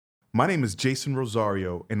My name is Jason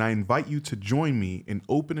Rosario, and I invite you to join me in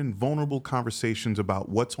open and vulnerable conversations about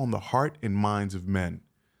what's on the heart and minds of men.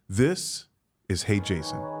 This is Hey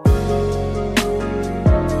Jason.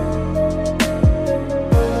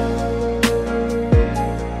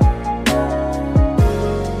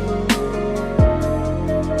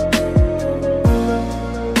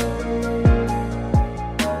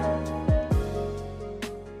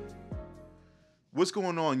 What's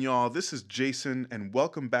going on, y'all? This is Jason, and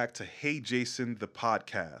welcome back to Hey Jason, the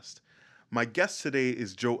podcast. My guest today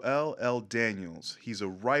is Joel L. Daniels. He's a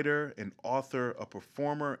writer, an author, a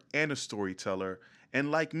performer, and a storyteller,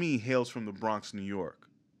 and like me, hails from the Bronx, New York.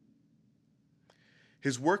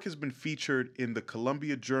 His work has been featured in the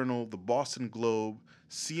Columbia Journal, the Boston Globe,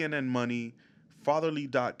 CNN Money,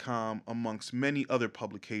 Fatherly.com, amongst many other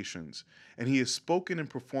publications, and he has spoken and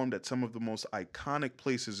performed at some of the most iconic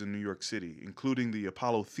places in New York City, including the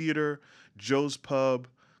Apollo Theater, Joe's Pub,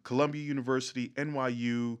 Columbia University,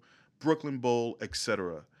 NYU, Brooklyn Bowl,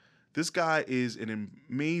 etc. This guy is an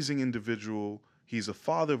amazing individual. He's a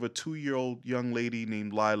father of a 2-year-old young lady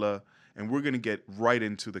named Lila, and we're going to get right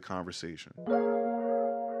into the conversation.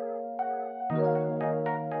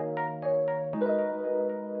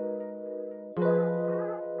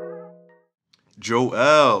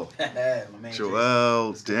 Joel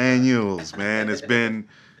Daniels, man. It's been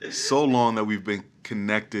so long that we've been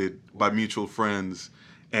connected by mutual friends.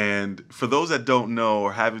 And for those that don't know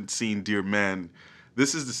or haven't seen Dear Men,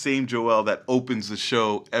 this is the same Joel that opens the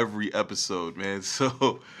show every episode, man.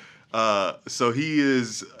 So he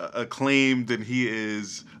is acclaimed and he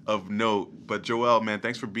is of note. But Joel, man,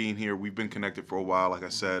 thanks for being here. We've been connected for a while, like I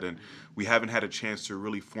said, and we haven't had a chance to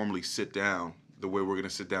really formally sit down the way we're going to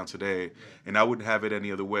sit down today. And I wouldn't have it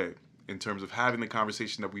any other way in terms of having the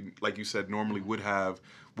conversation that we, like you said, normally would have,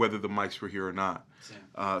 whether the mics were here or not.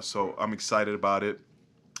 So I'm excited about it.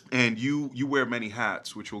 And you wear many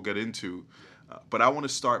hats, which we'll get into. But I want to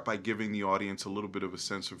start by giving the audience a little bit of a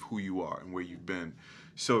sense of who you are and where you've been.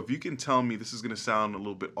 So if you can tell me, this is going to sound a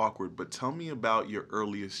little bit awkward, but tell me about your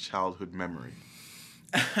earliest childhood memory.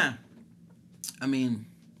 I mean,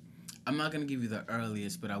 I'm not going to give you the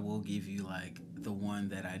earliest, but I will give you, like, the one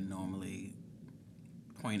that I normally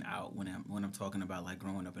point out when I'm talking about, like,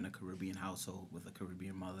 growing up in a Caribbean household with a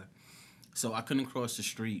Caribbean mother. So I couldn't cross the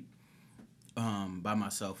street by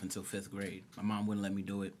myself until 5th grade. My mom wouldn't let me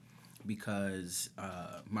do it because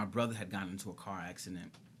my brother had gotten into a car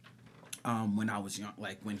accident when I was young,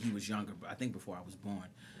 like when he was younger, I think before I was born.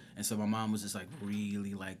 And so my mom was just like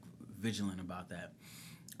really like vigilant about that.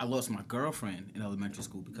 I lost my girlfriend in elementary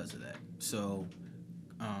school because of that. So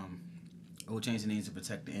I will change the names to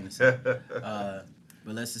protect the innocent. But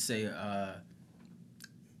let's just say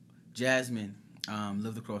Jasmine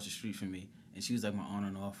lived across the street from me, and she was like my on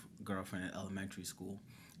and off girlfriend at elementary school.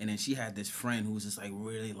 And then she had this friend who was just like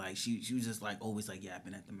really like she was just like always like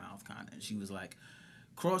yapping at the mouth kind of. And she was like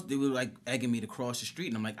they were like egging me to cross the street,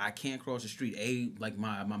 and I'm like, I can't cross the street. Like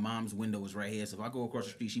my mom's window is right here, so if I go across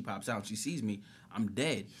the street, she pops out, she sees me, I'm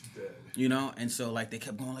dead. You know. And so like they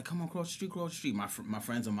kept going like, come on, cross the street. My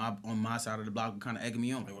friends on my side of the block were kind of egging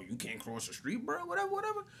me on, like, oh, you can't cross the street, bro,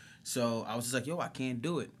 whatever. So I was just like, yo, I can't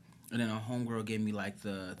do it. And then a homegirl gave me like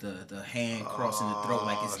the hand crossing the throat,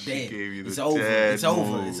 like it's dead. It's over.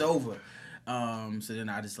 So then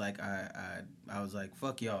I just like I was like,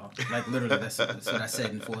 fuck y'all. Like literally that's what I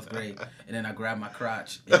said in 4th grade. And then I grabbed my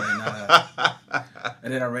crotch and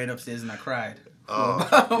then I ran upstairs and I cried. For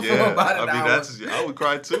about an hour. I would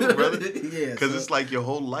cry too, brother. Yeah. Because it's like your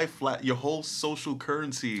whole life, your whole social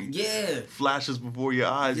currency flashes before your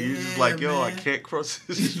eyes. Yeah, and you're just like, yo, man. I can't cross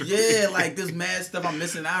this street. Yeah, like this mad stuff I'm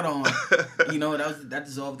missing out on. You know, that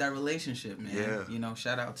dissolved that relationship, man. Yeah. You know,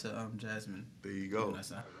 shout out to Jasmine. There you go.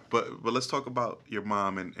 But let's talk about your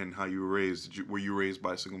mom and how you were raised. Were you raised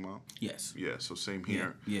by a single mom? Yes. Yeah, so same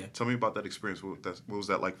here. Yeah. Tell me about that experience. What was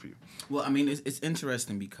that like for you? Well, I mean, it's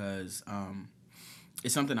interesting because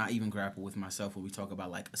it's something I even grapple with myself when we talk about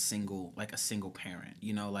like a single parent.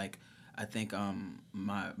 You know, like I think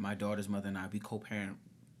my daughter's mother and I, we co-parent,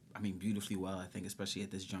 I mean, beautifully well, I think, especially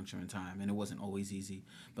at this juncture in time. And it wasn't always easy.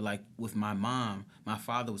 But like with my mom, my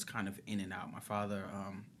father was kind of in and out. My father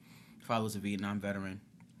was a Vietnam veteran,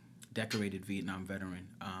 decorated Vietnam veteran,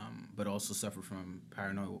 but also suffered from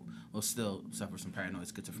still suffers from paranoid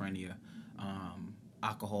schizophrenia,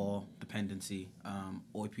 alcohol dependency,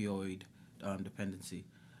 opioid dependency.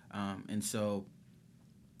 And so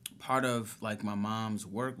part of like my mom's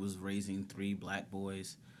work was raising 3 black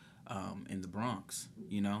boys in the Bronx,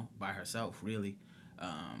 you know, by herself, really.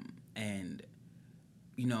 And,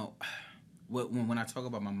 you know, when I talk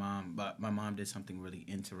about my mom did something really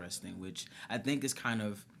interesting, which I think is kind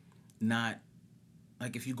of not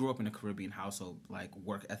like if you grew up in a Caribbean household, like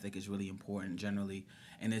work ethic is really important generally,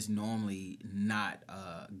 and it's normally not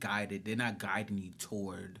guided. They're not guiding you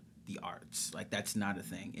toward the arts. Like that's not a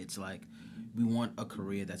thing. It's like we want a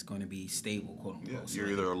career that's going to be stable, quote Yeah, unquote. So you're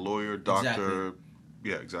like, either a lawyer, doctor. exactly.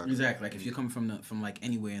 Yeah, exactly. Exactly. Like if you're coming from like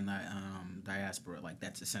anywhere in that diaspora, like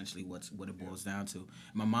that's essentially what it boils down to.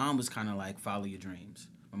 My mom was kind of like follow your dreams.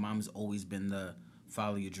 My mom has always been the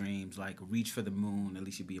follow your dreams, like reach for the moon, at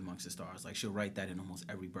least you'll be amongst the stars. Like she'll write that in almost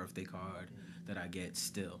every birthday card that I get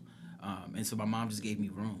still. And so my mom just gave me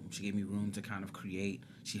room. She gave me room to kind of create.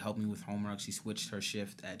 She helped me with homework. She switched her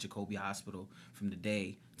shift at Jacobi Hospital from the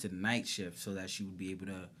day to the night shift so that she would be able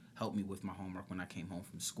to help me with my homework when I came home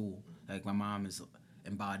from school. Like my mom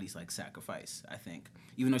embodies like sacrifice, I think,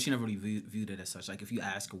 even though she never really viewed it as such. Like if you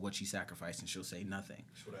ask her what she sacrificed, and she'll say nothing.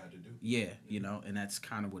 That's what I had to do. Yeah, you know, and that's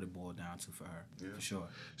kind of what it boiled down to for her, for sure.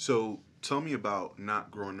 So tell me about not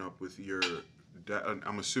growing up with your dad.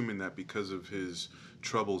 I'm assuming that because of his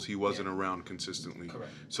troubles, he wasn't around consistently.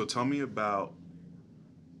 Correct. So tell me about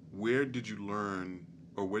where did you learn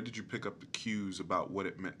or where did you pick up the cues about what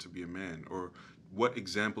it meant to be a man, or what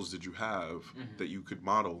examples did you have that you could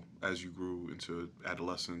model as you grew into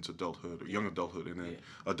adolescence, adulthood, or young adulthood, and then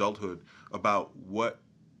adulthood about what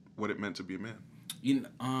it meant to be a man? You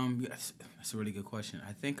know, that's a really good question.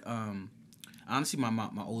 I think honestly, my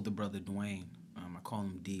older brother Dwayne, I call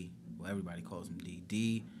him D. Well, everybody calls him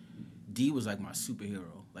D. D was like my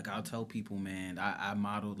superhero. Like I'll tell people, man, I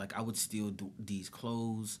modeled, like I would steal D's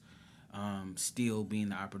clothes, steal being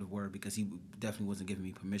the operative word because he definitely wasn't giving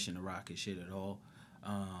me permission to rock his shit at all.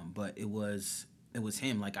 But it was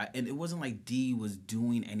him. Like and it wasn't like D was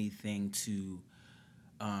doing anything to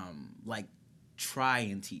like try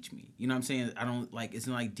and teach me. You know what I'm saying? I don't like, it's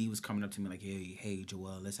not like D was coming up to me like, hey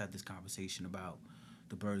Joel, let's have this conversation about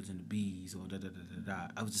the birds and the bees or da da da da da.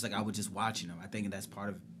 I was just like, I was just watching him. I think that's part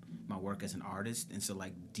of my work as an artist, and so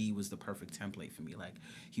like D was the perfect template for me. Like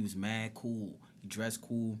he was mad cool, he dressed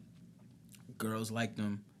cool, girls liked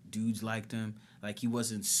him, dudes liked him. Like he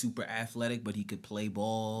wasn't super athletic, but he could play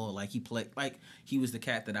ball. Like he was the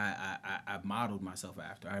cat that I modeled myself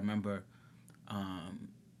after. I remember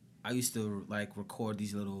I used to like record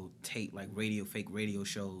these little tape, like fake radio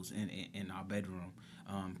shows in our bedroom,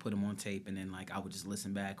 put them on tape, and then like I would just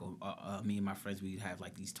listen back, or me and my friends, we'd have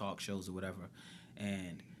like these talk shows or whatever,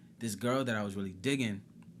 and this girl that I was really digging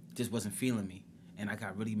just wasn't feeling me, and I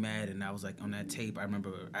got really mad, and I was like on that tape, I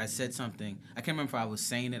remember I said something, I can't remember if I was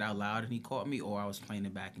saying it out loud and he caught me, or I was playing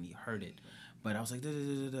it back and he heard it, but I was like,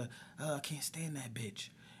 I can't stand that bitch,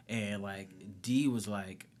 and like D was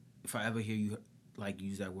like, if I ever hear you like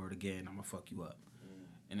use that word again, I'm gonna fuck you up.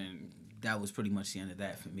 And then that was pretty much the end of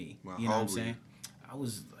that for me. Wow, you know what I'm saying? I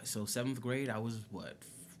was, so 7th grade, I was what,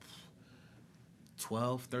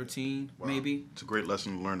 12, 13 maybe. It's a great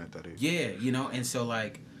lesson to learn at that age. Yeah, you know, and so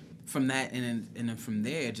like from that and then from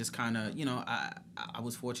there, just kind of, you know, I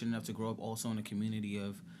was fortunate enough to grow up also in a community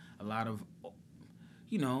of a lot of,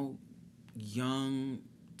 you know, young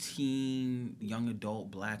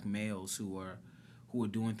adult black males who were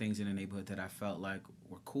doing things in the neighborhood that I felt like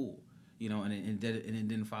were cool, you know, and it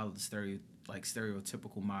didn't follow the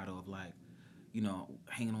stereotypical model of like, you know,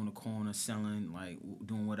 hanging on the corner, selling, like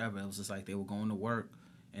doing whatever. It was just like they were going to work,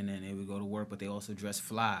 and then they would go to work, but they also dress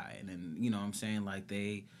fly, and then, you know what I'm saying, like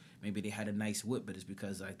maybe they had a nice whip, but it's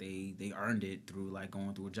because like they earned it through like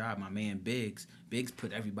going through a job. My man Biggs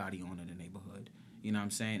put everybody on in the neighborhood, you know what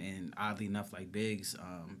I'm saying, and oddly enough, like Biggs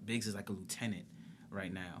is like a lieutenant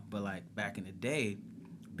right now, but like back in the day,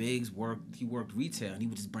 Biggs worked retail, and he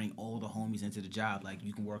would just bring all the homies into the job. Like,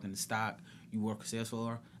 you can work in the stock, you work sales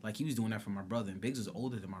floor. Like, he was doing that for my brother, and Biggs was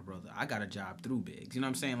older than my brother. I got a job through Biggs. You know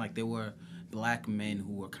what I'm saying? Like, there were black men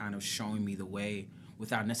who were kind of showing me the way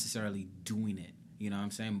without necessarily doing it. You know what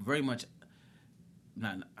I'm saying? Very much,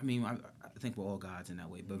 I think we're all gods in that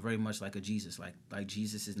way, but very much like a Jesus. Like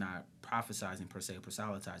Jesus is not prophesizing per se, or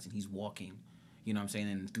proselytizing. He's walking. You know what I'm saying?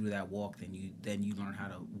 And through that walk, then you learn how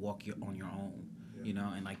to walk on your own. You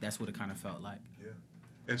know, and like that's what it kind of felt like. Yeah.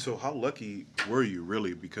 And so how lucky were you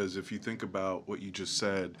really? Because if you think about what you just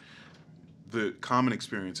said, the common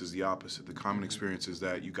experience is the opposite. The common experience is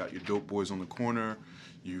that you got your dope boys on the corner,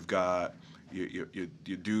 you've got your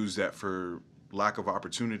dudes that for lack of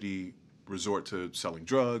opportunity resort to selling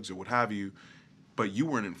drugs or what have you. But you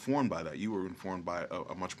weren't informed by that. You were informed by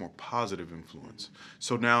a much more positive influence.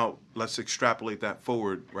 So now let's extrapolate that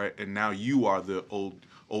forward, right? And now you are the old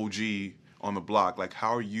OG on the block. Like,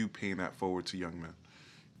 how are you paying that forward to young men?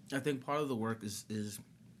 I think part of the work is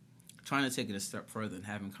trying to take it a step further and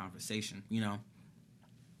having conversation. You know,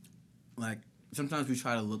 like sometimes we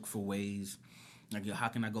try to look for ways Like, how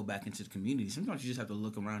can I go back into the community? Sometimes you just have to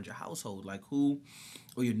look around your household, like who,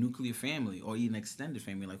 or your nuclear family, or even extended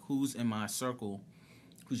family, like who's in my circle,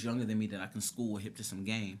 who's younger than me that I can school or hip to some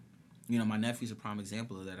game. You know, my nephew's a prime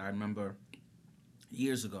example of that. I remember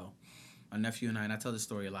years ago, my nephew and I tell this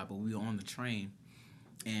story a lot, but we were on the train,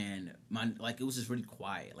 and it was just really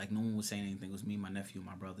quiet. Like, no one was saying anything. It was me, my nephew,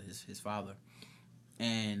 my brother, his father,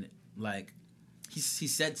 and like he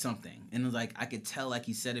said something, and it was like I could tell like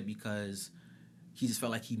he said it because he just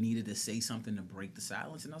felt like he needed to say something to break the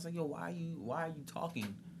silence. And I was like, yo, why are you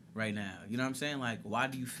talking right now? You know what I'm saying? Like, why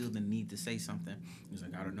do you feel the need to say something? He was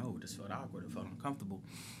like, I don't know. It just felt awkward. It felt uncomfortable.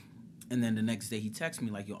 And then the next day he texted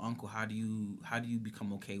me like, yo, uncle, how do you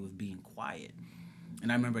become okay with being quiet?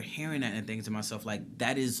 And I remember hearing that and thinking to myself, like,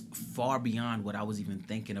 that is far beyond what I was even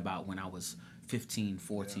thinking about when I was 15,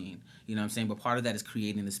 14. Yeah. You know what I'm saying? But part of that is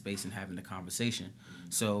creating the space and having the conversation.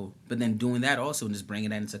 So, but then doing that also and just bringing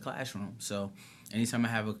that into classroom. So anytime I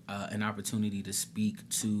have an opportunity to speak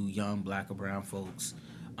to young black or brown folks,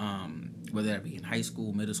 whether that be in high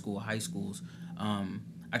school, middle school, high schools,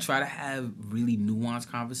 I try to have really nuanced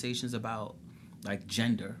conversations about like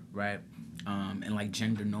gender, right? And like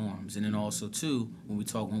gender norms. And then also too, when we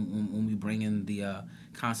talk, when we bring in the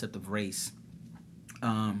concept of race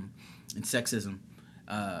and sexism,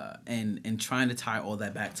 and trying to tie all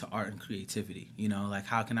that back to art and creativity. You know, like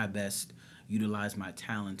how can I best utilize my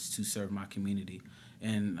talents to serve my community,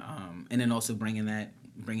 and then also bringing that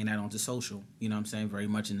onto social. You know what I'm saying? Very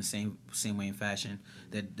much in the same way and fashion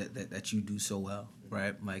that you do so well,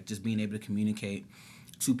 right? Like just being able to communicate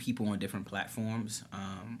to people on different platforms,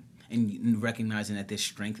 and recognizing that there's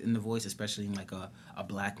strength in the voice, especially in like a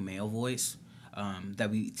black male voice, that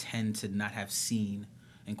we tend to not have seen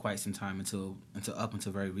in quite some time until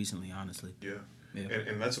very recently, honestly. Yeah. Yeah.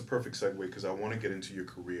 And that's a perfect segue because I want to get into your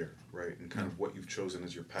career, right, and kind of what you've chosen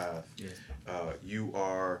as your path. Yeah. You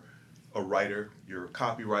are a writer. You're a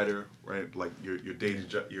copywriter, right? Like your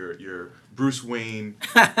your Bruce Wayne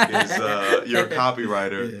is you're a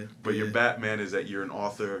copywriter, yeah. But your Batman is that you're an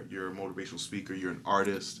author, you're a motivational speaker, you're an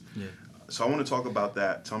artist. Yeah. So I want to talk about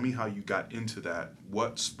that. Tell me how you got into that.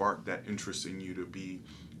 What sparked that interest in you to be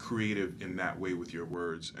creative in that way with your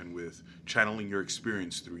words and with channeling your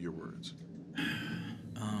experience through your words?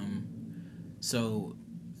 So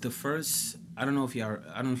the first, I don't know if you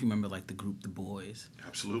remember like the group The Boys.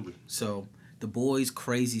 Absolutely. So The Boys'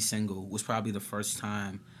 Crazy single was probably the first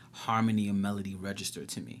time harmony and melody registered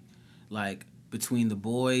to me. Like between The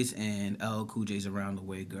Boys and LL Cool J's Around the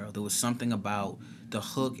Way Girl, there was something about the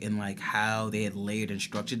hook and like how they had layered and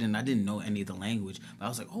structured, and I didn't know any of the language, but I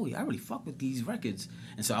was like, oh yeah, I really fuck with these records.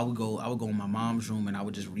 And so I would go in my mom's room and I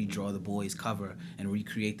would just redraw The Boys cover and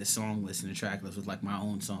recreate the song list and the track list with like my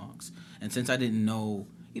own songs. And since I didn't know,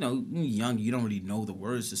 you know, young, you don't really know the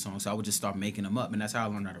words to songs, so I would just start making them up, and that's how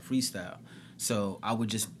I learned how to freestyle. So I would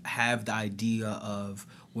just have the idea of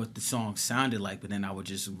what the song sounded like, but then I would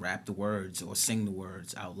just rap the words or sing the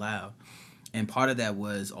words out loud. And part of that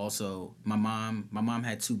was also my mom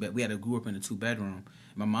had we grew up in a 2-bedroom.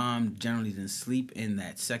 My mom generally didn't sleep in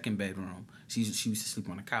that second bedroom. She used to sleep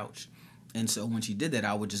on a couch. And so when she did that,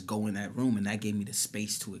 I would just go in that room, and that gave me the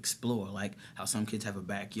space to explore, like how some kids have a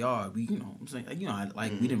backyard. We, you know, I'm saying, you know,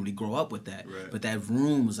 we didn't really grow up with that, right. But that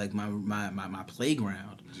room was like my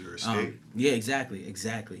playground. Your escape. Yeah,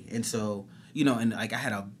 exactly. And so, you know, and like I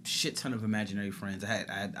had a shit ton of imaginary friends.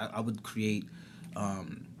 I would create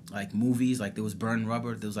like movies. Like there was Burn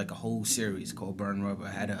Rubber. There was like a whole series called Burn Rubber.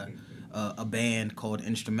 I had a band called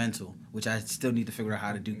Instrumental, which I still need to figure out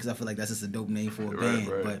how to do because I feel like that's just a dope name for a band.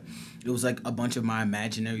 Right. But it was like a bunch of my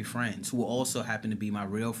imaginary friends who also happen to be my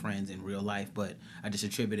real friends in real life, but I just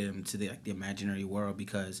attributed them to the imaginary world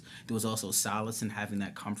because there was also solace in having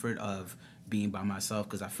that comfort of being by myself,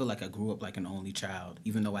 because I feel like I grew up like an only child,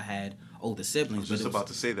 even though I had older siblings. I was just about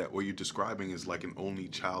to say that what you're describing is like an only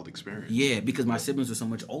child experience. Yeah, because my siblings were so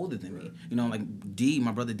much older than me. You know, like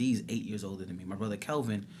my brother D is 8 years older than me. My brother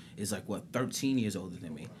Kelvin is like 13 years older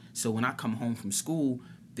than me. So when I come home from school,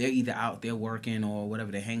 they're either out there working or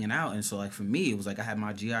whatever, they're hanging out. And so like for me, it was like I had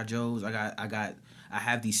my G.I. Joes. I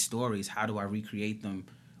have these stories. How do I recreate them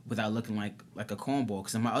without looking like a cornball?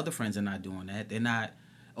 Because my other friends are not doing that. They're not.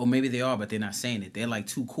 Or maybe they are, but they're not saying it. They're like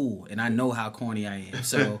too cool, and I know how corny I am.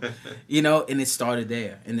 So, you know, and it started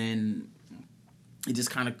there, and then it just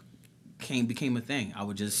kind of became a thing. I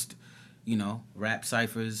would just, you know, rap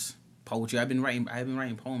ciphers, poetry. I've been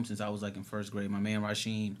writing poems since I was like in first grade. My man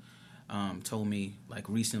Rasheen told me like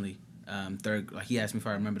recently, he asked me if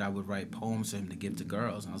I remembered I would write poems for him to give to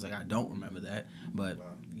girls, and I was like, I don't remember that, but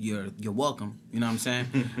you're welcome. You know what I'm saying?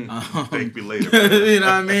 Thank me later. You know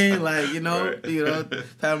what I mean? Like,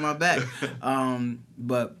 pat on my back.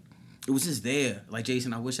 But it was just there. Like,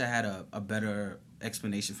 Jason, I wish I had a better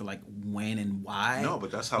explanation for like when and why. No,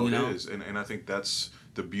 but that's how it is, and I think that's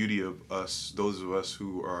the beauty of us, those of us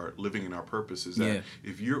who are living in our purpose, is that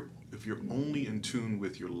if you're only in tune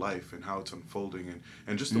with your life and how it's unfolding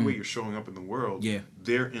and just the way you're showing up in the world,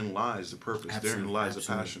 therein lies the purpose, therein lies the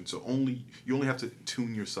passion. So you only have to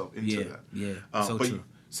tune yourself into that. Yeah,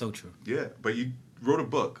 so true. Yeah, but you wrote a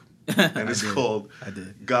book, and it's called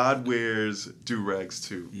God Wears Do-Rags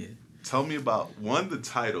Too. Yeah. Tell me about, one, the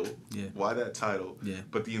title, why that title,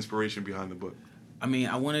 but the inspiration behind the book. I mean,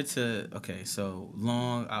 I wanted to. Okay, so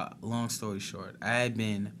long story short, I've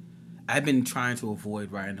been trying to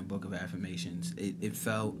avoid writing a book of affirmations. It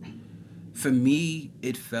felt, for me,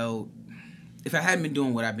 if I hadn't been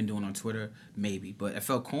doing what I've been doing on Twitter, maybe, but it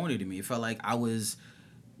felt corny to me. It felt like I was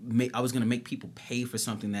gonna make people pay for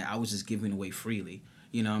something that I was just giving away freely.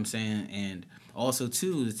 You know what I'm saying? And also,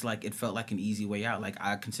 too, it's like it felt like an easy way out. Like,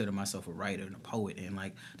 I consider myself a writer and a poet, and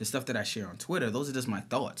like the stuff that I share on Twitter, those are just my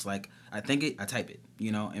thoughts. Like, I think it, I type it,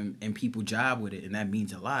 and people jive with it, and that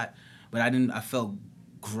means a lot. But I felt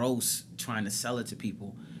gross trying to sell it to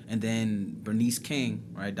people. And then Bernice King,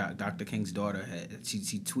 right, Dr. King's daughter, she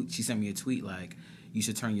sent me a tweet like, you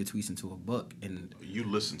should turn your tweets into a book. And you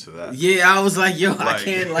listen to that. Yeah, I was like, yo, I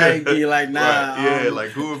can't like be like, nah. Right. Yeah,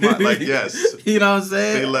 like who am I? Like, yes. You know what I'm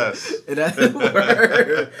saying? Say less.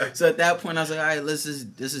 So at that point, I was like, all right, let's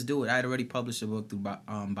just do it. I had already published a book through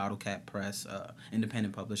Bottle Cap Press,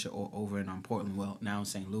 independent publisher over in Portland, well, now in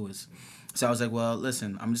St. Louis. So I was like, well,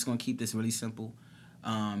 listen, I'm just going to keep this really simple.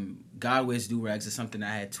 God Wears Do-Rags is something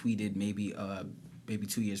I had tweeted maybe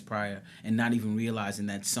 2 years prior, and not even realizing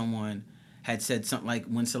that someone had said something like,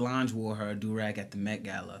 when Solange wore her do-rag at the Met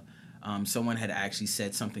Gala, someone had actually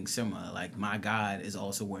said something similar, like, my God is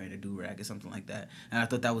also wearing a do-rag or something like that. And I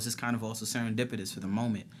thought that was just kind of also serendipitous for the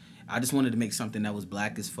moment. I just wanted to make something that was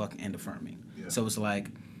black as fuck and affirming. Yeah. So it's like,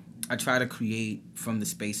 I try to create from the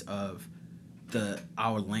space of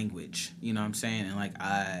our language, you know what I'm saying? And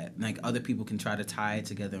like other people can try to tie it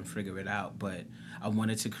together and figure it out, but I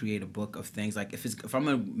wanted to create a book of things. Like, if I'm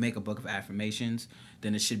gonna make a book of affirmations,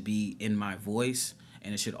 then it should be in my voice,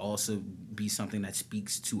 and it should also be something that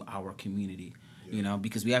speaks to our community,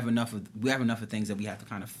 because we have enough of things that we have to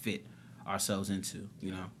kind of fit ourselves into,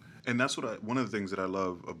 And that's one of the things that I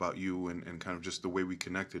love about you and kind of just the way we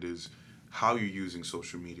connected is how you're using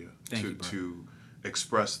social media to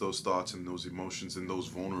express those thoughts and those emotions and those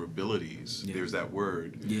vulnerabilities. Yeah. There's that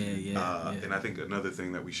word. Yeah. And I think another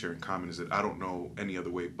thing that we share in common is that I don't know any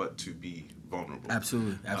other way but to be vulnerable.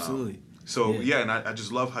 Absolutely. And I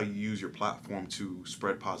just love how you use your platform to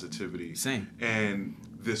spread positivity. Same. And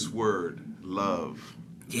this word, love.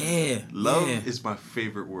 Yeah. Love is my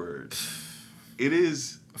favorite word. It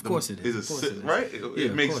is. Of course it is. Right?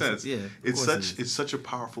 It makes sense. It's such a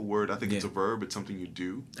powerful word. I think it's a verb. It's something you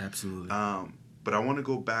do. Absolutely. But I want to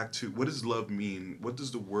go back to, what does love mean? What does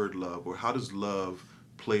the word love, or how does love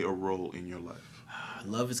play a role in your life?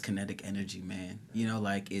 Love is kinetic energy, man.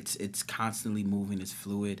 Like it's constantly moving. It's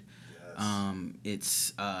fluid.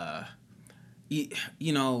 Yes.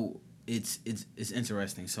 It's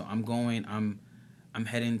interesting. So I'm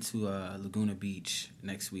heading to Laguna Beach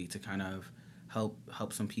next week to kind of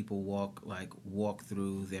help some people walk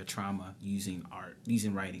through their trauma using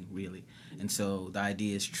writing, really. And so the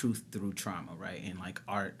idea is truth through trauma, right? And like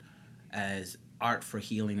art as art for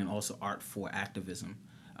healing and also art for activism.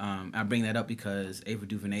 I bring that up because Ava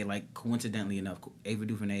DuVernay, like coincidentally enough, Ava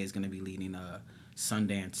DuVernay is going to be leading a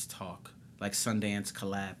Sundance talk, like Sundance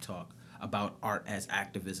collab talk about art as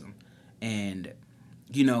activism. And,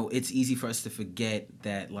 it's easy for us to forget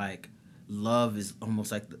that like love is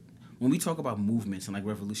almost like when we talk about movements and like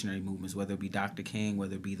revolutionary movements, whether it be Dr. King,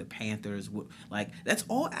 whether it be the Panthers, like that's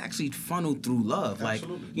all actually funneled through love.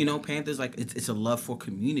 Absolutely. Like, Panthers, like it's a love for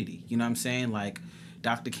community. You know what I'm saying? Like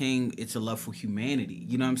Dr. King, it's a love for humanity.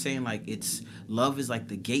 You know what I'm saying? Like love is like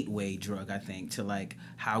the gateway drug, I think, to like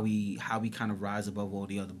how we kind of rise above all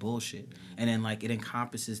the other bullshit. And then like it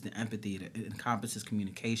encompasses the empathy, it encompasses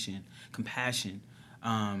communication, compassion,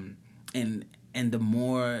 and the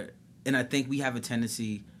more, and I think we have a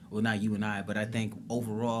tendency. Well, not you and I, but I think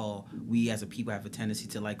overall we as a people have a tendency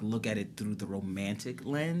to like look at it through the romantic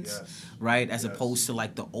lens, right? As opposed to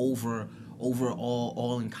like the overall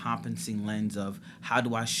all-encompassing lens of how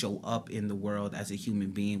do I show up in the world as a human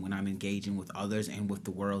being when I'm engaging with others and with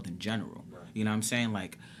the world in general. Right. You know what I'm saying?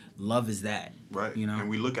 Like love is that. Right. And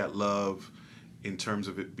we look at love in terms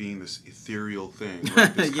of it being this ethereal thing,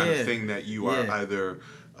 right? This kind of thing that you are either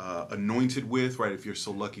anointed with, right? If you're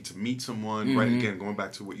so lucky to meet someone, right? Again, going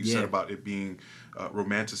back to what you said about it being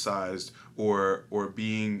romanticized or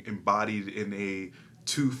being embodied in a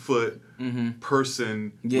 2-foot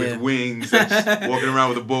person with wings that's walking around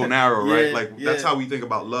with a bow and arrow, right? Like that's how we think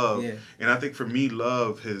about love. And I think for me,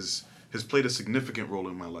 love has played a significant role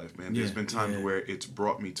in my life, man. There's been times where it's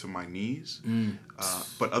brought me to my knees,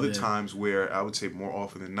 but other times where I would say more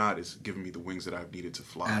often than not, it's given me the wings that I've needed to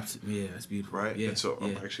fly. Absolutely. Yeah, that's beautiful. Right? And so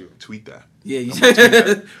I'm actually going to tweet that. Yeah, you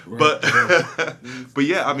said But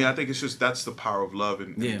yeah, I mean, I think it's just that's the power of love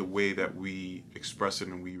and the way that we express it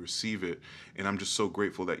and we receive it. And I'm just so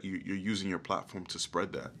grateful that you're using your platform to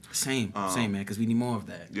spread that. Same, man, because we need more of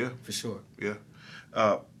that. Yeah. For sure. Yeah.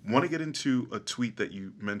 Want to get into a tweet that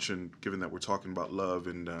you mentioned, given that we're talking about love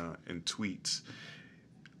and tweets.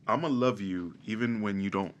 I'm going to love you even when you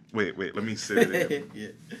don't... Wait, let me say it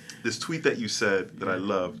again. This tweet that you said that I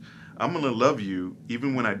loved. I'm going to love you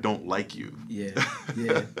even when I don't like you. Yeah.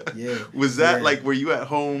 Was that like, were you at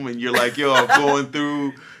home and you're like, yo, I'm going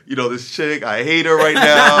through, this chick, I hate her right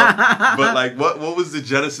now. But like, what was the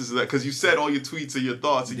genesis of that? Because you said all your tweets and your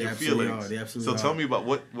thoughts and your feelings. They absolutely so tell me about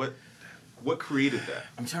what created that.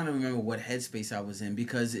 I'm trying to remember what headspace I was in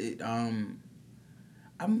because it,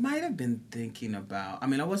 I might have been thinking about,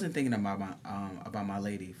 I wasn't thinking about my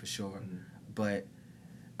lady for sure, but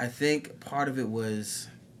I think part of it was,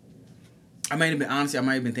 I might have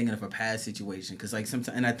been thinking of a past situation because like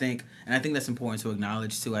sometimes, and I think that's important to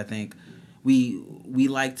acknowledge too. I think we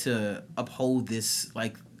like to uphold this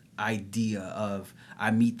like idea of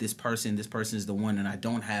I meet this person is the one, and I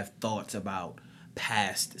don't have thoughts about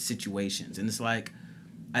past situations, and it's like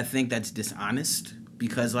I think that's dishonest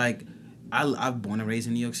because like I've born and raised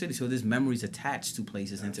in New York City, so there's memories attached to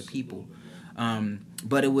places and to people.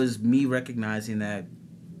 But it was me recognizing that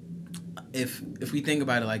if we think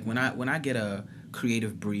about it, like when I get a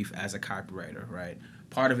creative brief as a copywriter, right?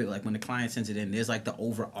 Part of it, like when the client sends it in, there's like the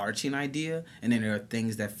overarching idea, and then there are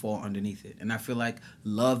things that fall underneath it. And I feel like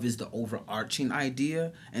love is the overarching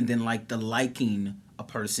idea, and then like the liking a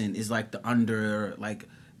person is like the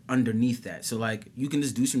underneath that. So like you can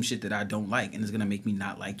just do some shit that I don't like, and it's gonna make me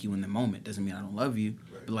not like you in the moment. Doesn't mean I don't love you,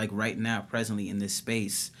 right. But like right now, presently in this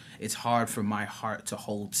space, it's hard for my heart to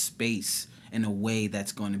hold space in a way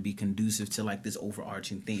that's going to be conducive to like this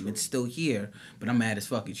overarching theme. Sure. It's still here, but I'm mad as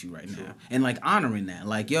fuck at you right now. And like honoring that,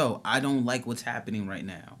 like, yo, I don't like what's happening right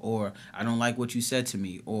now, or I don't like what you said to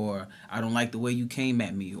me, or I don't like the way you came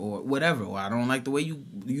at me, or whatever, or I don't like the way you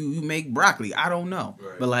make broccoli. I don't know.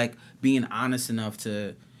 Right. But like being honest enough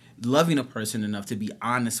to loving a person enough to be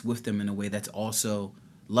honest with them in a way that's also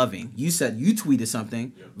loving. You tweeted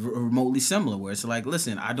something remotely similar where it's like,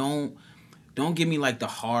 listen, don't give me like the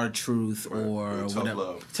hard truth or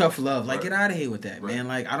whatever. Tough love. Like, get out of here with that, man.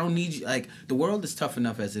 Like, I don't need you. Like, the world is tough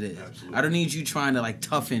enough as it is. Absolutely. I don't need you trying to like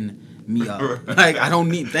toughen me up. Like, I don't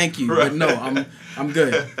need. Thank you, but no, I'm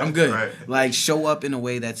good. I'm good. Right. Like, show up in a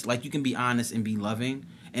way that's like you can be honest and be loving,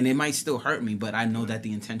 and it might still hurt me, but I know that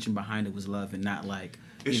the intention behind it was love and not like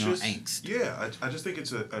angst. Yeah, I just think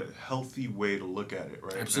it's a healthy way to look at it,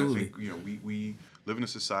 right? Absolutely. And I think we live in a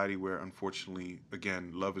society where, unfortunately,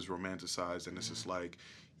 again, love is romanticized, and it's just like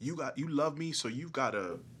you love me, so you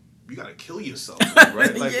gotta kill yourself,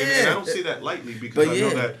 right? Like, and I don't say that lightly because I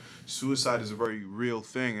know that suicide is a very real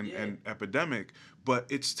thing and epidemic, but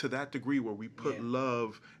it's to that degree where we put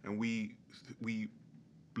love and we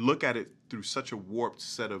look at it through such a warped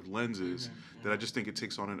set of lenses that I just think it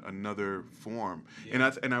takes on another form.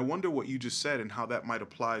 Yeah. And I wonder what you just said and how that might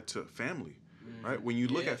apply to family, right? When you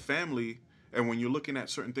look at family. And when you're looking at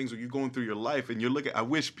certain things, or you're going through your life, and you're looking, I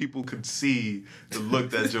wish people could see the look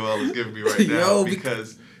that Joel is giving me right now,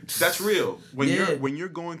 because that's real. When you're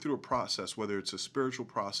going through a process, whether it's a spiritual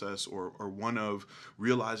process or one of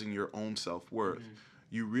realizing your own self-worth,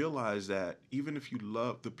 you realize that even if you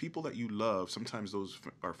love the people that you love, sometimes those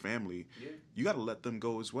are family. You got to let them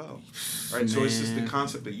go as well, right? Man. So it's just the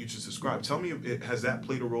concept that you just described. Tell me, has that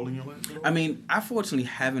played a role in your life? I fortunately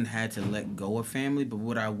haven't had to let go of family, but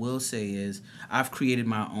what I will say is I've created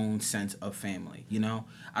my own sense of family.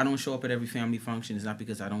 I don't show up at every family function. It's not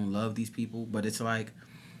because I don't love these people, but it's like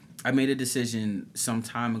I made a decision some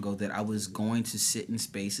time ago that I was going to sit in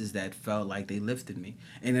spaces that felt like they lifted me.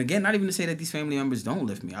 And again, not even to say that these family members don't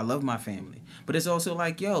lift me. I love my family. But it's also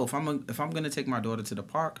like, yo, if I'm going to take my daughter to the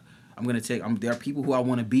park, there are people who I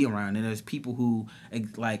want to be around, and there's people who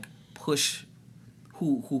like push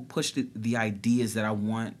the ideas that I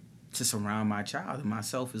want to surround my child and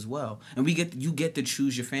myself as well. And you get to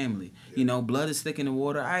choose your family. Blood is thick in the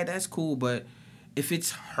water. All right, that's cool, but if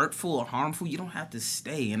it's hurtful or harmful, you don't have to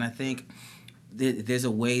stay. And I think there's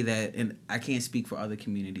a way that, and I can't speak for other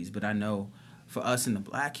communities, but I know for us in the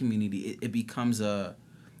Black community, it becomes a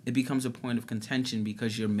point of contention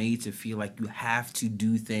because you're made to feel like you have to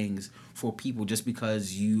do things for people just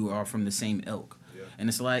because you are from the same ilk. Yeah. And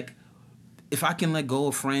it's like, if I can let go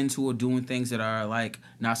of friends who are doing things that are like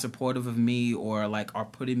not supportive of me or like are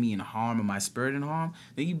putting me in harm or my spirit in harm,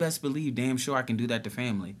 then you best believe damn sure I can do that to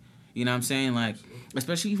family. You know what I'm saying? Like,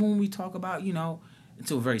 especially even when we talk about,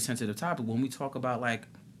 it's a very sensitive topic. When we talk about like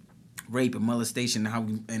rape and molestation,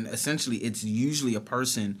 and essentially it's usually a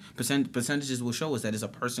person. Percentages will show us that it's a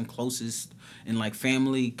person closest in like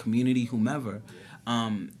family, community, whomever.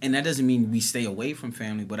 And that doesn't mean we stay away from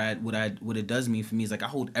family, but what it does mean for me is like I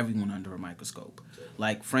hold everyone under a microscope,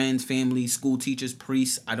 like friends, family, school teachers,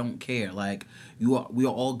 priests. I don't care. Like we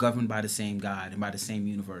are all governed by the same God and by the same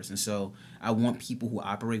universe, and so I want people who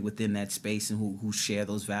operate within that space and who share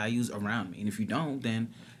those values around me. And if you don't,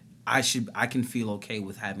 then I can feel okay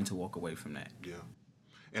with having to walk away from that. Yeah,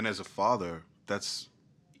 and as a father, that's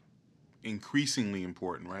increasingly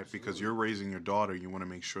important, right? Because you're raising your daughter, you want to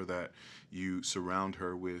make sure that you surround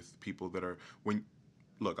her with people that are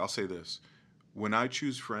look, I'll say this. When I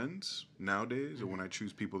choose friends nowadays, or when I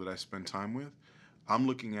choose people that I spend time with, I'm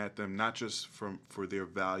looking at them not just for their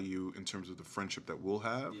value in terms of the friendship that we'll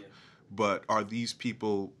have, but are these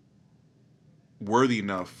people worthy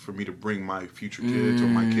enough for me to bring my future kids or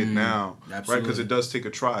my kid now, absolutely. Right? Because it does take a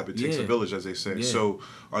tribe. It takes a village, as they say. Yeah. So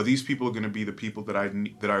are these people going to be the people that are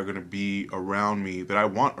going to be around me, that I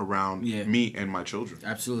want around me and my children?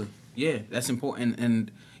 Absolutely. Yeah, that's important.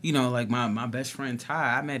 And like my best friend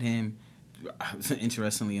Ty, I met him,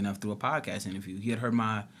 interestingly enough, through a podcast interview. He had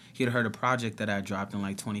heard a project that I dropped in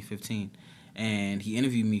like 2015, and he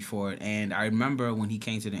interviewed me for it. And I remember when he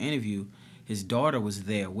came to the interview, his daughter was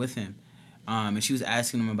there with him. And she was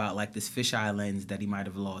asking him about like this fisheye lens that he might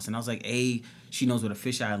have lost, and I was like, she knows what a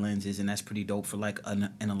fisheye lens is, and that's pretty dope for like an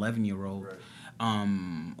 11-year-old, right.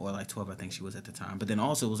 Or like 12, I think she was at the time. But then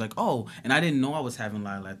also it was like, and I didn't know I was having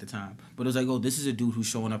Lila at the time, but it was like, this is a dude who's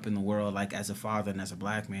showing up in the world like as a father and as a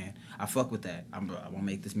Black man. I fuck with that. I want to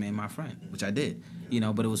make this man my friend, which I did,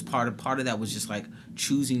 But it was part of that was just like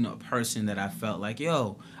choosing a person that I felt like,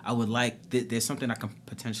 I would like. There's something I can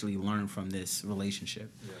potentially learn from this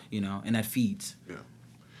relationship, and that feeds. Yeah.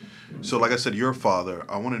 So, like I said, you're a father.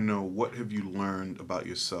 I want to know, what have you learned about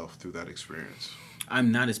yourself through that experience?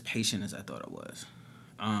 I'm not as patient as I thought I was.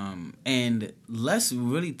 And less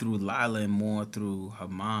really through Lila and more through her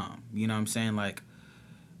mom. You know what I'm saying? Like,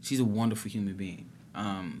 she's a wonderful human being.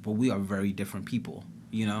 But we are very different people,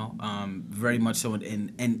 very much so,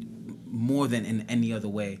 and more than in any other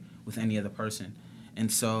way with any other person. And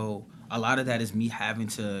so a lot of that is me having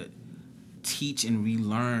to teach and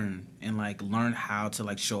relearn and like learn how to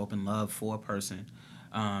like show up in love for a person.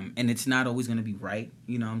 And it's not always going to be right,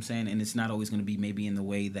 you know what I'm saying? And it's not always going to be maybe in the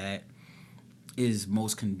way that is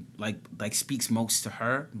most like speaks most to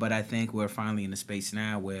her. But I think we're finally in a space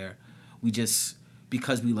now where we just,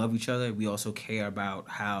 because we love each other, we also care about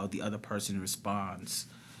how the other person responds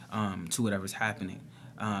to whatever's happening.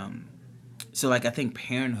 So like I think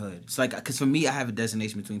parenthood, it's like, because for me I have a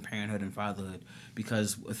designation between parenthood and fatherhood,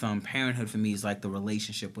 because with parenthood for me is like the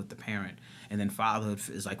relationship with the parent, and then fatherhood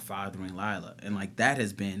is like fathering Lila, and like that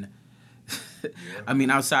has been I mean,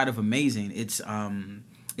 outside of amazing, it's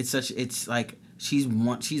like she's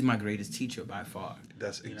my greatest teacher by far.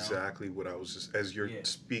 That's exactly what I was just, as you're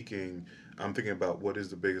speaking, I'm thinking about what is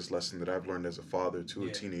the biggest lesson that I've learned as a father to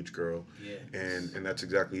a teenage girl. Yeah. And that's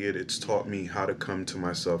exactly it. It's taught me how to come to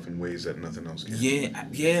myself in ways that nothing else can.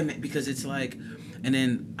 Yeah, because it's like, and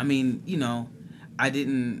then, I mean, I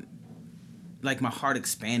didn't, like, my heart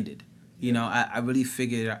expanded. I really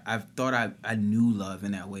figured, I thought I knew love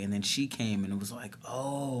in that way. And then she came and it was like,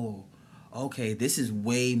 okay, this is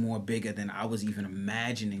way more bigger than I was even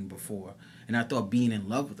imagining before. And I thought being in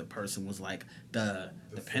love with a person was like the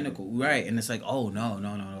pinnacle, right? And it's like,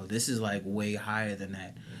 no, this is like way higher than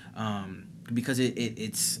that, because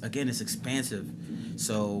it's again, it's expansive.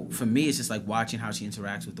 So for me, it's just like watching how she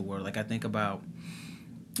interacts with the world. Like I think about,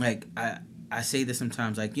 like I say this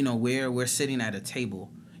sometimes, like we're sitting at a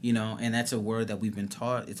table, and that's a word that we've been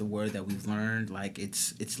taught. It's a word that we've learned. Like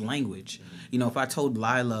it's language. If I told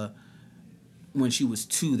Lila when she was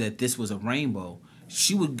 2 that this was a rainbow,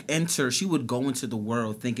 she would go into the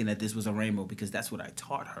world thinking that this was a rainbow, because that's what I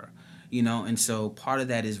taught her, and so part of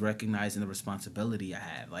that is recognizing the responsibility I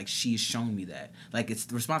have. Like, she's shown me that, like, it's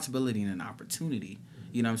the responsibility and an opportunity,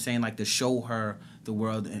 what I'm saying, like, to show her the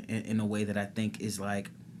world in a way that I think is like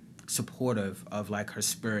supportive of like her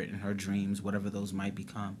spirit and her dreams, whatever those might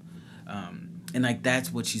become, and like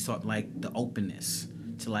that's what she taught, like the openness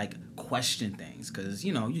to like question things, because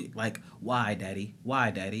you know, you like, why daddy,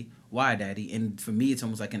 why daddy, why daddy. And for me it's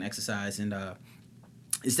almost like an exercise in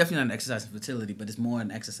it's definitely not an exercise in fertility, but it's more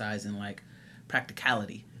an exercise in like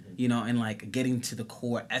practicality, you know, and like getting to the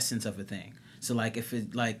core essence of a thing. So like if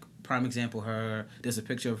it like prime example, there's a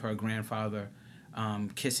picture of her grandfather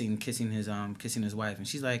kissing his wife, and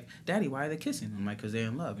she's like, daddy, why are they kissing? I'm like, because they're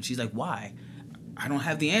in love. And she's like, why? I don't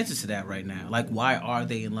have the answers to that right now. Like, why are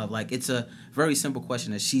they in love? Like, it's a very simple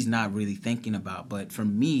question that she's not really thinking about. But for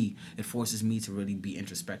me, it forces me to really be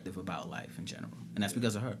introspective about life in general. And that's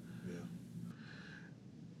because of her. Yeah.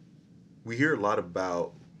 We hear a lot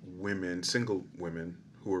about women, single women,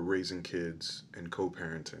 who are raising kids and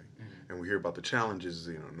co-parenting. And we hear about the challenges,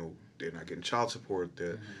 you know, no, they're not getting child support,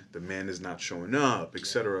 the man is not showing up,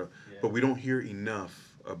 etc. Yeah. But we don't hear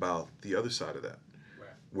enough about the other side of that.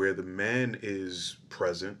 Where the man is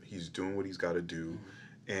present, he's doing what he's got to do,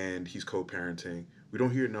 and he's co-parenting. We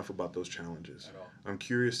don't hear enough about those challenges. At all. I'm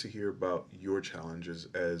curious to hear about your challenges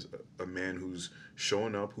as a man who's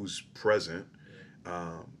showing up, who's present,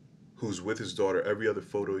 who's with his daughter. Every other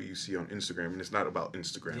photo you see on Instagram, and it's not about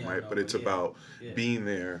Instagram, right? No, but it's about being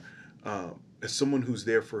there. As someone who's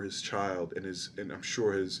there for his child and I'm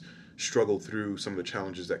sure has struggled through some of the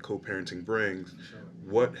challenges that co-parenting brings, sure.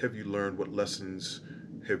 What have you learned? What lessons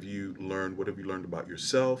have you learned? What have you learned about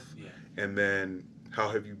yourself? Yeah. And then how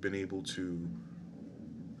have you been able to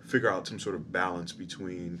figure out some sort of balance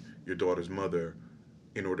between your daughter's mother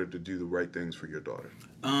in order to do the right things for your daughter?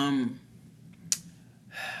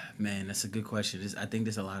 Man, that's a good question. I think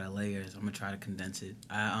there's a lot of layers. I'm gonna try to condense it.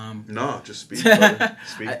 No, just speak.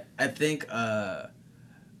 Speak. I think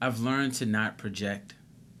I've learned to not project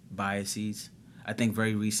biases. I think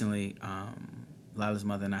very recently, Lila's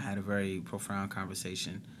mother and I had a very profound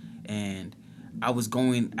conversation, and I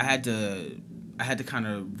had to kind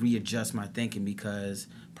of readjust my thinking, because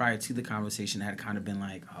prior to the conversation I had kind of been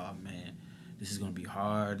like, oh man, this is gonna be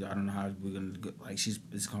hard. I don't know how we're gonna go. Like,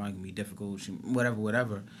 it's gonna be difficult.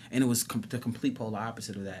 Whatever. And it was the complete polar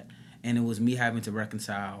opposite of that. And it was me having to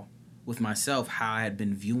reconcile with myself how I had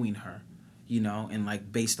been viewing her, you know, and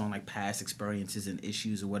like based on like past experiences and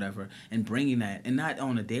issues or whatever, and bringing that, and not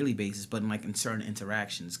on a daily basis, but in like in certain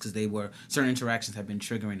interactions, because certain interactions have been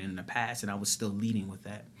triggering in the past, and I was still leading with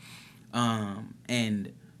that,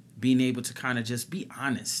 and being able to kind of just be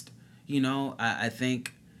honest, you know. I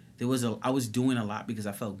think I was doing a lot because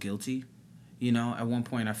I felt guilty, you know. At one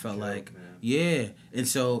point I felt and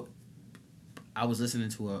so I was listening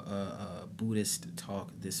to a Buddhist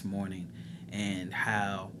talk this morning, and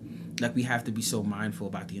how like we have to be so mindful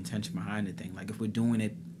about the intention behind the thing. Like, if we're doing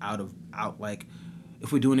it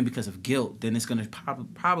if we're doing it because of guilt, then it's gonna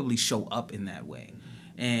probably show up in that way.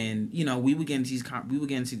 And you know, we would have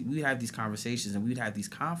these conversations, and we'd have these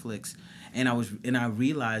conflicts, and I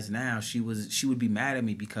realized now she would be mad at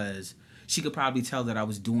me because she could probably tell that I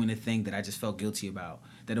was doing a thing that I just felt guilty about,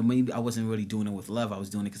 that maybe I wasn't really doing it with love. I was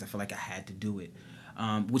doing it because I felt like I had to do it,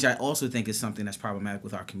 which I also think is something that's problematic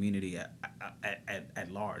with our community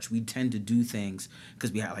at large. We tend to do things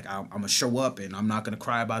because we have like, I'm gonna show up and I'm not gonna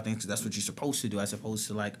cry about things because that's what you're supposed to do, as opposed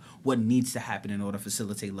to like what needs to happen in order to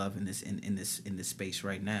facilitate love in this space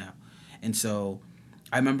right now. And so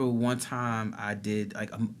I remember one time I did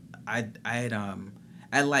like I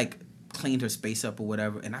had like cleaned her space up or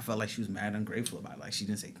whatever, and I felt like she was mad and ungrateful about it. Like, she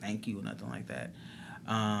didn't say thank you or nothing like that.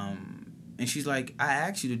 And she's like, I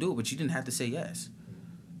asked you to do it, but you didn't have to say yes.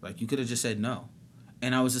 Like, you could have just said no.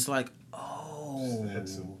 And I was just like, oh,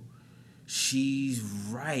 she's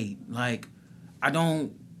right. Like,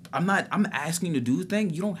 I'm asking you to do the thing.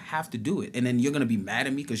 You don't have to do it. And then you're going to be mad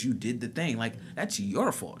at me because you did the thing. Like, that's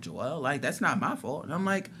your fault, Joel. Like, that's not my fault. And I'm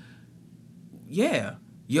like, yeah,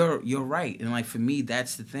 you're right. And like, for me,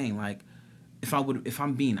 that's the thing. Like, if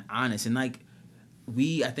I'm being honest, and like,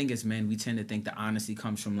 I think as men, we tend to think the honesty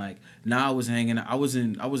comes from like, I wasn't hanging out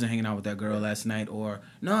with that girl last night, or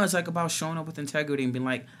no, it's like about showing up with integrity and being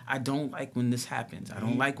like, I don't like when this happens. I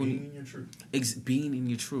don't like when being in your truth. Being in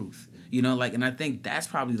your truth, you know, like, and I think that's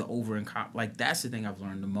probably that's the thing I've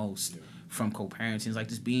learned the most from co-parenting, is like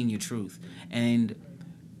just being your truth. And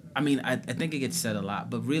I mean, I think it gets said a lot,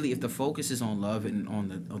 but really, if the focus is on love and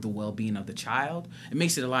on the well-being of the child, it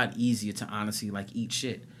makes it a lot easier to honestly like eat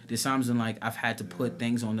shit. There's times when like I've had to put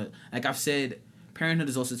things on like I've said, parenthood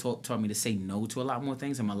has also taught me to say no to a lot more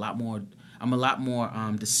things. I'm a lot more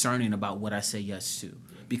discerning about what I say yes to,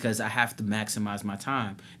 because I have to maximize my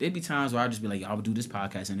time. There'd be times where I'll just be like, I'll do this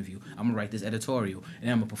podcast interview, I'm gonna write this editorial, and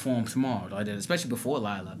then I'm gonna perform tomorrow, like that, especially before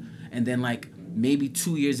Lila. And then like maybe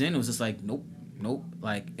 2 years in, it was just like, nope. Nope.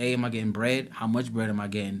 Like, A, am I getting bread? How much bread am I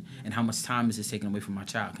getting? And how much time is this taking away from my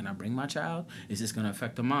child? Can I bring my child? Is this going to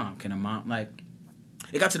affect the mom? Can a mom, like,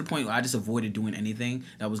 it got to the point where I just avoided doing anything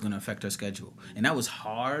that was going to affect her schedule. And that was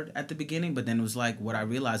hard at the beginning, but then it was like, what I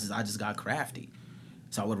realized is I just got crafty.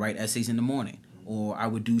 So I would write essays in the morning. Or I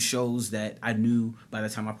would do shows that I knew by the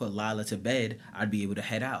time I put Lila to bed, I'd be able to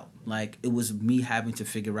head out. Like, it was me having to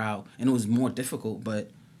figure out, and it was more difficult, but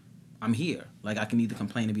I'm here. Like, I can either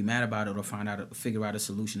complain and be mad about it or figure out a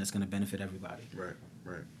solution that's going to benefit everybody. Right.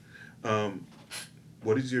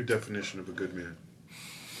 What is your definition of a good man?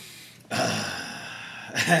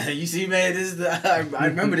 You see, man, this is I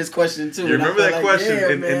remember this question too. You remember that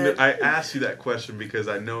question, and I asked you that question because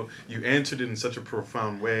I know you answered it in such a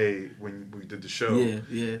profound way when we did the show.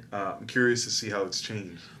 Yeah. I'm curious to see how it's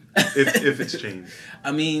changed, if it's changed.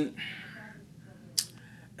 I mean,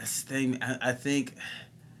 that's the thing. I think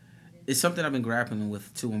it's something I've been grappling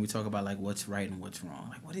with too when we talk about like what's right and what's wrong.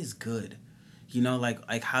 Like, what is good? You know,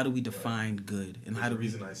 like how do we define good? And There's how do the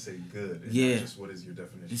reason I say good. And yeah. Not just what is your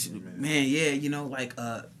definition of a man? Man, yeah, you know, like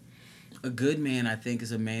a good man, I think,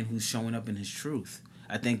 is a man who's showing up in his truth.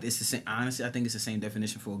 I think it's the same. Honestly, I think it's the same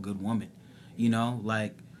definition for a good woman. You know,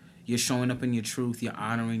 like you're showing up in your truth. You're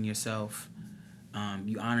honoring yourself.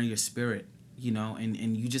 You honor your spirit. You know,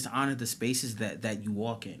 and you just honor the spaces that you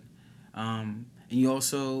walk in. And you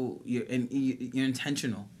also you're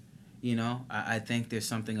intentional. You know, I think there's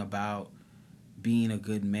something about being a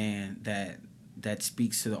good man that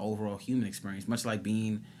speaks to the overall human experience, much like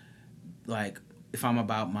being like, if I'm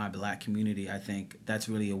about my black community, I think that's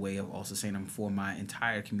really a way of also saying I'm for my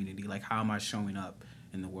entire community. Like, how am I showing up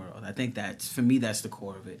in the world? I think for me, that's the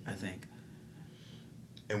core of it, I think.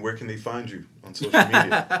 And where can they find you on social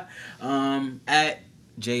media? At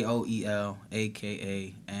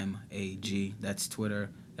JoelAKAMAG. That's Twitter.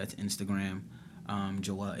 That's Instagram.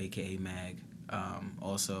 Joel, aka Mag.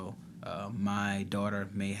 Also,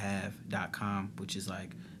 mydaughtermayhave.com, which is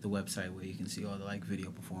like the website where you can see all the like video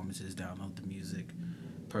performances, download the music,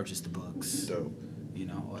 purchase the books. Dope. You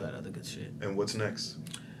know, all that other good shit. And what's next?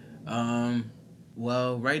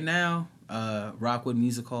 Well, right now, Rockwood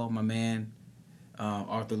Music Hall, my man,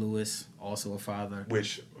 Arthur Lewis, also a father.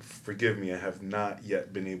 Which, forgive me, I have not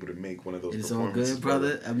yet been able to make one of those It's performances. All good,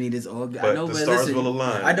 brother. I mean, it's all good. But I know, the man. stars Listen, will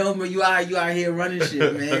align. I know, man. You out here running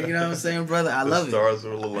shit, man. You know what I'm saying, brother? I love it. The stars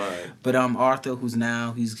will align. But Arthur, who's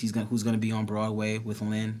gonna be on Broadway with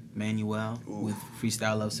Lin Manuel with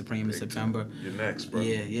Freestyle Love Supreme in September. You're next, brother.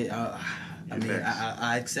 Yeah.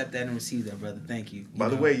 I accept that and receive that, brother. Thank you. By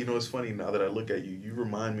the way, you know, it's funny now that I look at you. You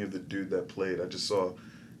remind me of the dude that played. I just saw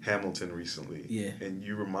Hamilton recently. Yeah. And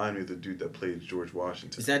you remind me of the dude that played George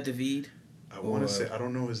Washington. Is that David? I want to say, I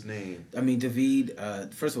don't know his name. I mean, David,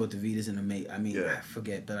 first of all, David is an amazing, I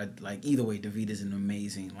forget, but either way, David is an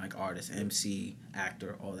amazing, like, artist, MC,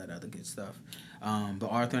 actor, all that other good stuff. But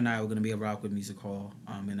Arthur and I are going to be at Rockwood Music Hall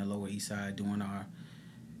in the Lower East Side doing our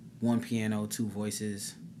 1 piano, 2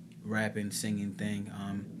 voices, rapping, singing thing.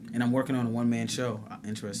 And I'm working on a one-man show,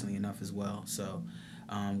 interestingly enough, as well. So,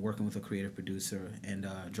 working with a creative producer and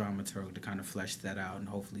dramaturg to kind of flesh that out and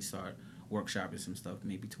hopefully start workshopping some stuff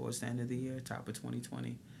maybe towards the end of the year, top of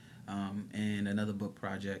 2020. And another book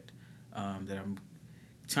project that I'm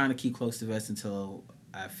trying to keep close to vest until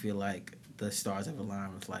I feel like the stars have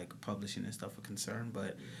aligned with like publishing and stuff are concerned.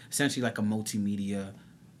 But essentially like a multimedia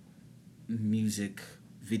music,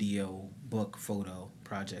 video, book, photo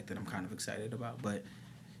project that I'm kind of excited about. But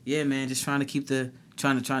yeah, man, just trying to keep the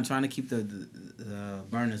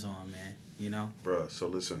burners on, man. You know, bruh. So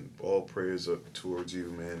listen, all prayers up towards you,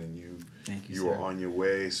 man, and you. Thank you. You sir. are on your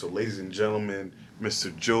way. So, ladies and gentlemen,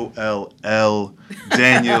 Mr. Joel L.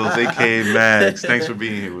 Daniels, aka Mags. Thanks for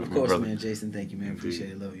being here with me, brother. Of course, man. Jason, thank you, man. Appreciate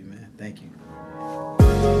it. Love you, man. Thank you.